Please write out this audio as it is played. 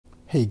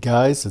Hey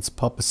guys, it's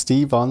Papa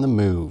Steve on the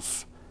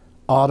move.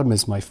 Autumn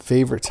is my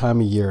favorite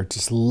time of year.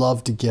 Just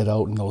love to get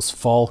out in those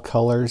fall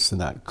colors and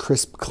that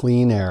crisp,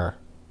 clean air.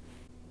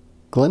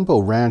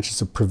 Glenbow Ranch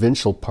is a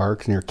provincial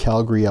park near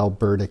Calgary,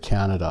 Alberta,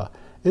 Canada.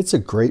 It's a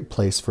great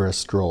place for a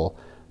stroll.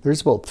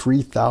 There's about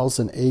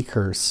 3,000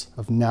 acres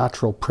of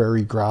natural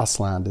prairie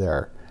grassland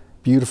there.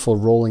 Beautiful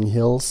rolling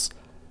hills.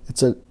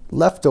 It's a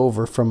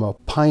leftover from a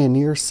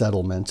pioneer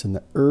settlement in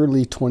the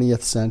early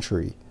 20th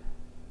century.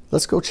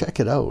 Let's go check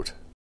it out.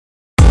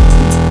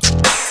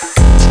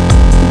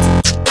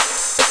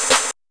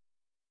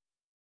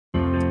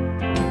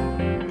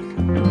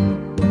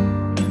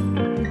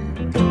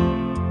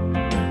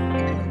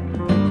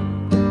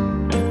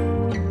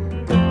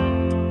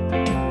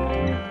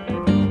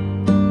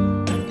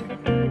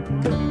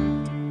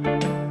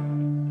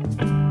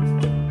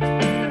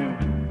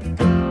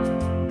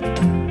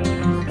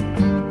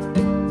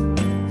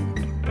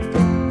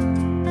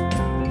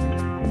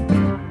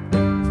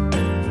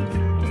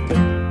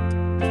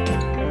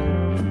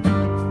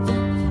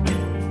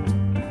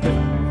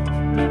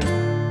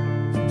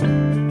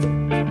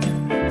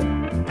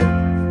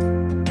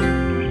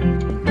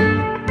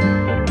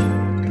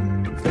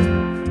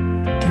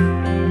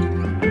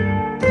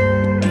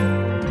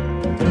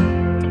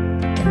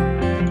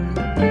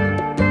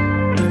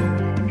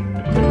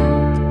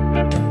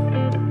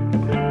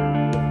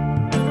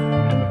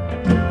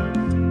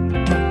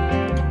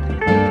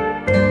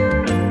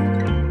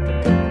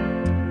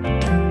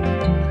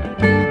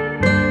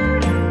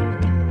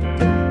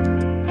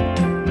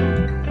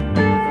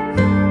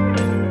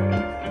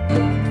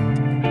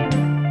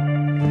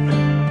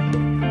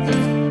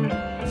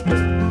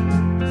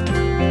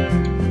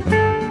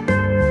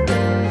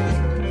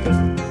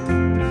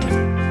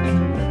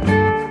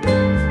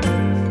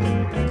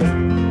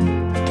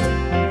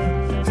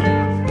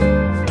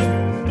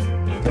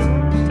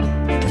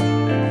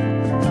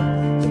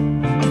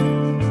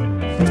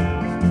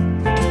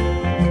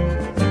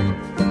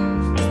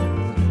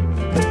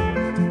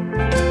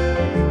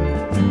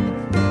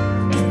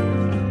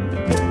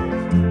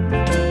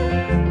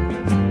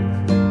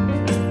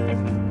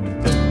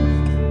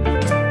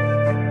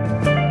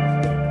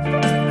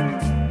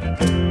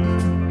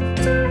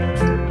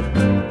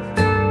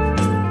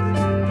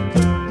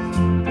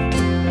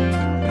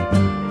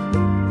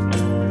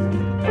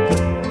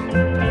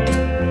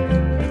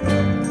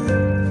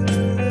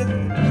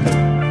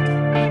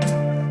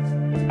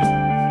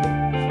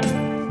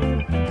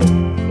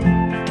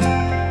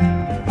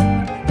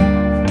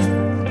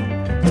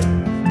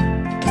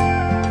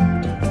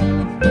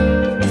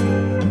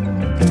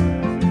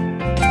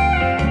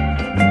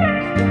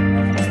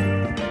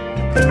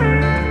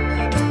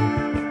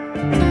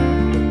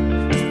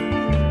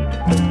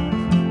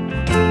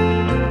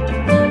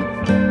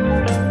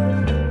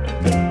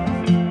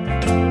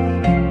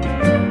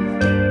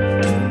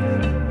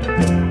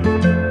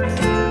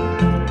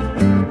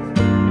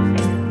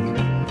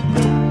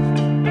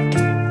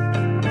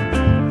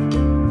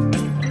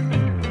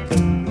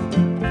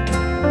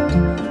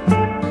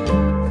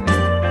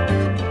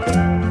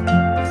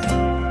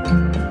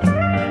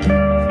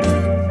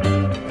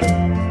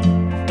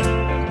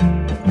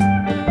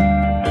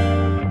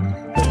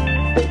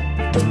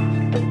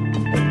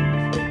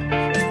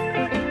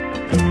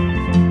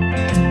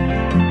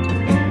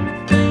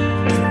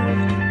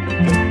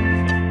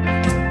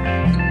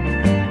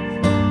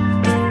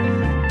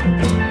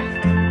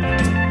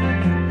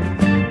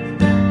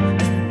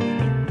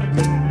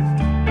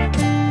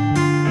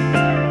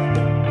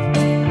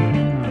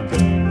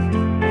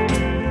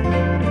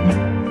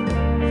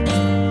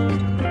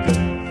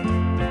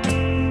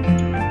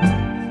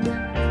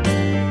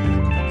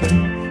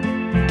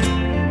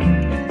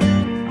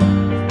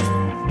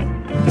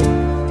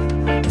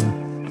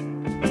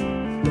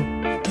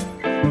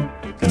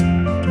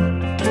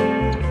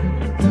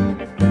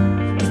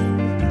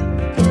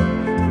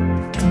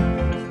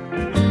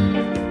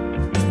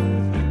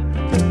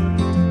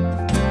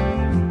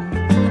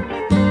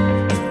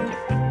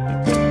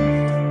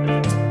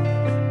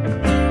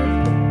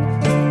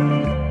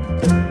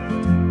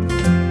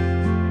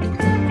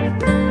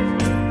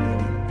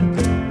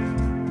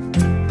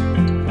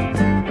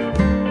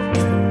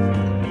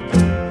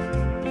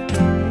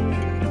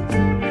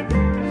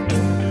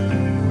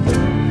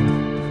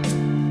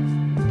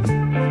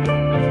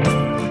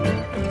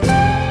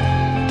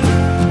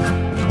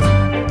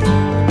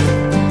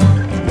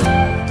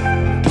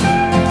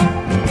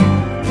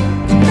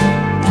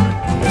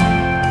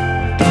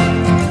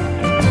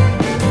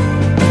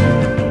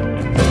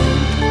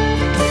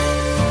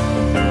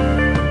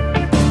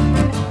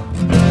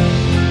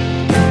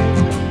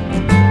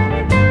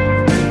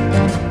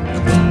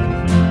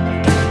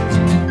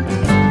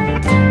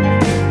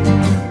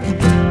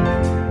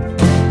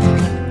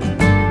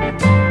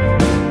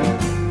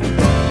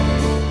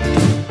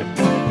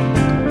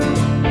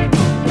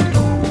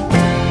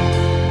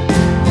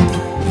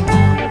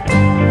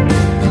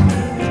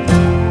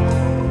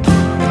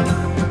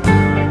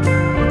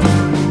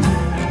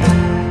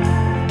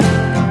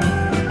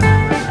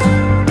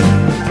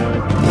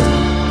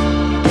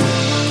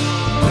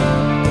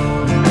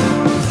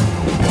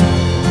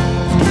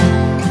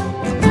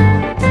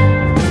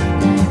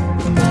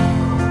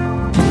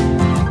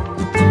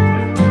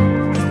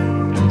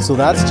 So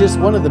that's just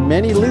one of the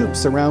many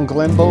loops around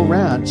Glenbow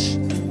Ranch.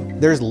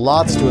 There's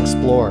lots to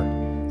explore.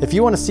 If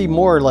you want to see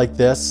more like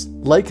this,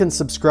 like and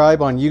subscribe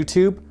on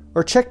YouTube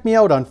or check me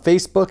out on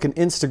Facebook and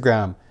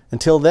Instagram.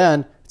 Until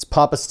then, it's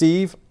Papa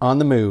Steve on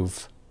the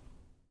move.